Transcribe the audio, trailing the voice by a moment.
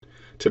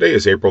Today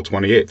is April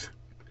 28th.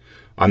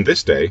 On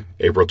this day,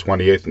 April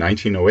 28th,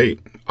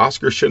 1908,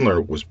 Oskar Schindler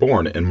was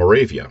born in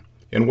Moravia,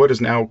 in what is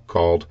now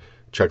called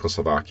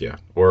Czechoslovakia,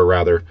 or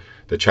rather,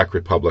 the Czech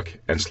Republic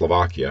and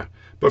Slovakia,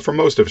 but for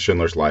most of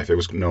Schindler's life it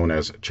was known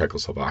as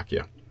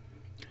Czechoslovakia.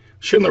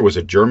 Schindler was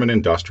a German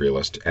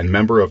industrialist and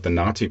member of the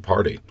Nazi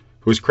Party,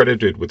 who is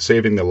credited with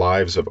saving the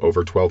lives of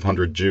over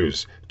 1,200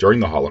 Jews during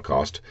the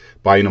Holocaust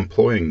by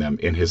employing them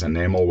in his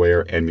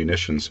enamelware and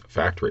munitions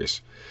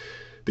factories.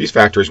 These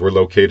factories were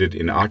located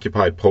in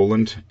occupied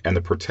Poland and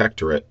the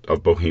Protectorate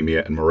of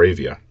Bohemia and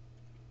Moravia.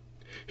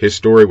 His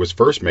story was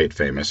first made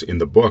famous in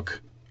the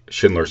book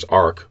Schindler's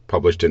Ark,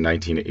 published in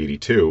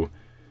 1982,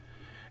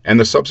 and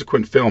the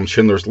subsequent film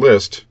Schindler's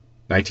List,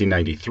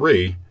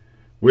 1993,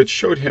 which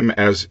showed him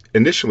as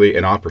initially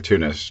an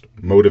opportunist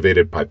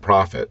motivated by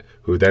profit,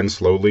 who then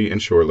slowly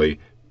and surely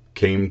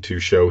came to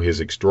show his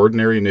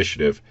extraordinary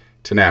initiative,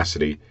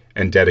 tenacity,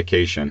 and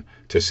dedication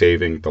to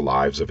saving the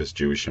lives of his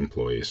Jewish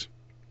employees.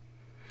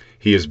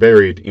 He is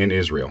buried in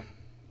Israel.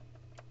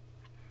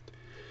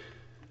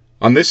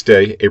 On this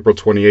day, April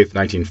 28,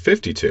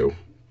 1952,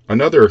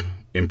 another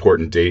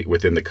important date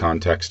within the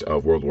context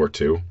of World War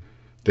II,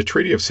 the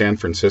Treaty of San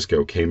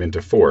Francisco came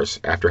into force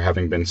after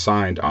having been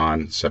signed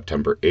on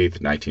September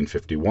 8,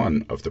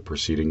 1951 of the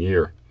preceding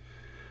year.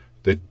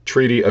 The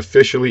treaty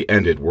officially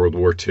ended World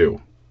War II,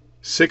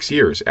 6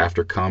 years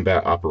after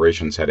combat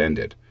operations had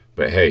ended.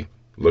 But hey,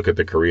 look at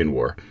the Korean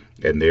War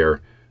and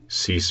their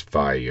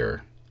ceasefire.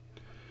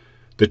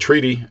 The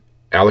treaty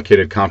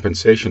allocated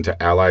compensation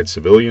to Allied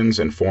civilians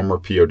and former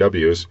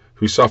POWs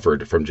who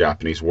suffered from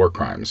Japanese war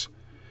crimes.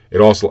 It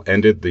also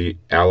ended the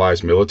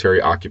Allies'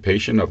 military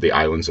occupation of the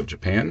islands of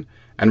Japan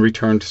and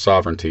returned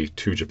sovereignty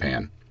to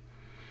Japan.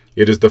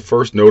 It is the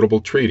first notable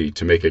treaty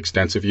to make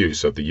extensive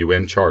use of the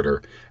UN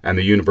Charter and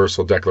the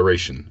Universal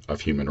Declaration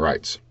of Human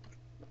Rights.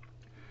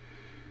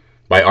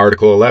 By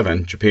Article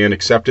 11, Japan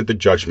accepted the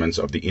judgments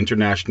of the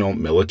International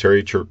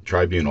Military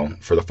Tribunal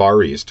for the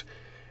Far East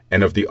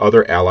and of the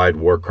other Allied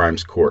war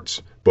crimes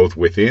courts, both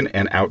within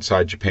and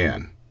outside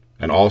Japan,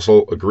 and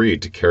also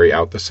agreed to carry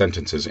out the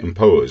sentences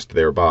imposed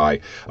thereby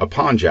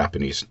upon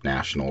Japanese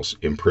nationals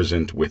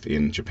imprisoned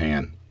within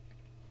Japan.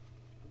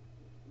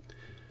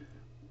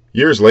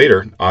 Years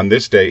later, on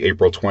this day,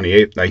 April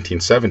 28,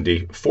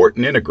 1970, Fort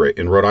Ninigret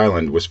in Rhode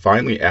Island was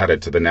finally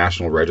added to the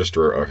National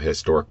Register of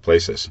Historic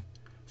Places.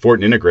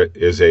 Fort Ninigret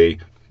is a,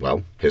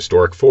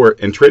 historic fort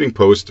and trading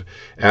post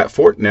at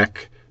Fort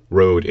Neck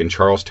Road in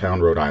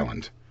Charlestown, Rhode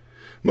Island.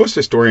 Most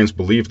historians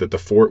believe that the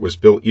fort was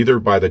built either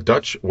by the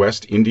Dutch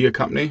West India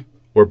Company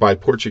or by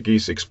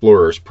Portuguese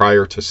explorers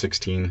prior to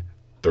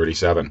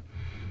 1637.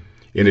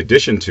 In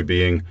addition to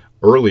being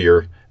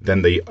earlier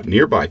than the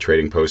nearby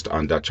trading post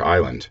on Dutch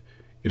Island,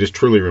 it is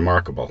truly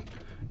remarkable.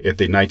 At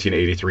the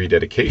 1983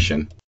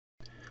 dedication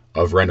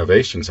of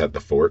renovations at the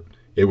fort,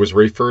 it was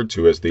referred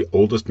to as the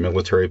oldest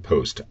military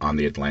post on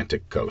the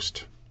Atlantic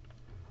coast.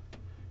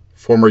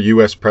 Former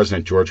U.S.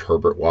 President George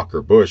Herbert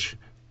Walker Bush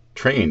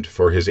trained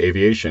for his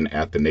aviation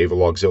at the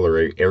Naval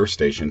Auxiliary Air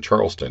Station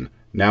Charleston,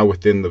 now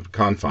within the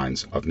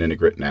confines of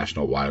Ninigret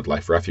National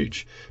Wildlife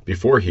Refuge,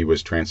 before he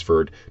was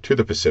transferred to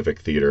the Pacific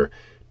Theater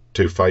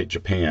to fight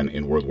Japan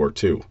in World War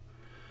II.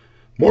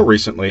 More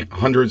recently,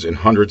 hundreds and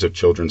hundreds of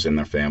children and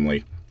their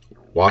family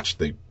watched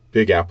the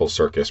Big Apple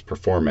Circus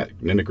perform at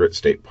Ninigret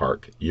State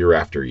Park year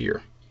after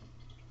year.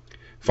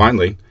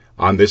 Finally,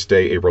 on this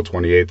day, April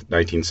 28,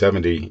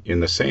 1970, in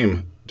the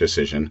same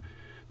decision,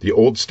 the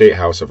Old State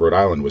House of Rhode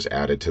Island was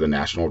added to the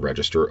National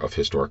Register of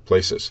Historic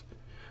Places.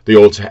 The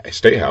Old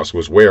State House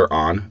was where,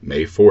 on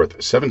May 4,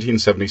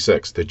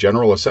 1776, the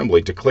General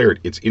Assembly declared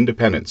its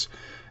independence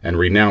and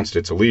renounced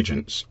its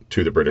allegiance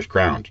to the British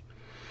Crown.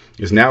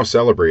 It is now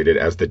celebrated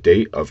as the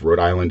date of Rhode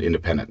Island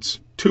independence,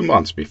 2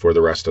 months before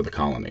the rest of the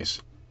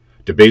colonies.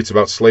 Debates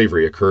about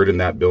slavery occurred in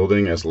that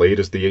building as late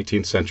as the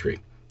 18th century.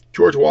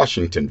 George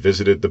Washington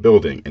visited the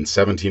building in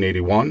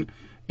 1781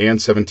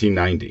 and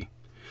 1790.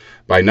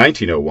 By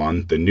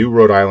 1901, the new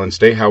Rhode Island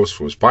State House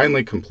was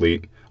finally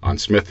complete on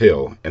Smith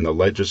Hill, and the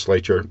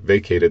legislature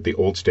vacated the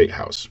old State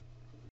House.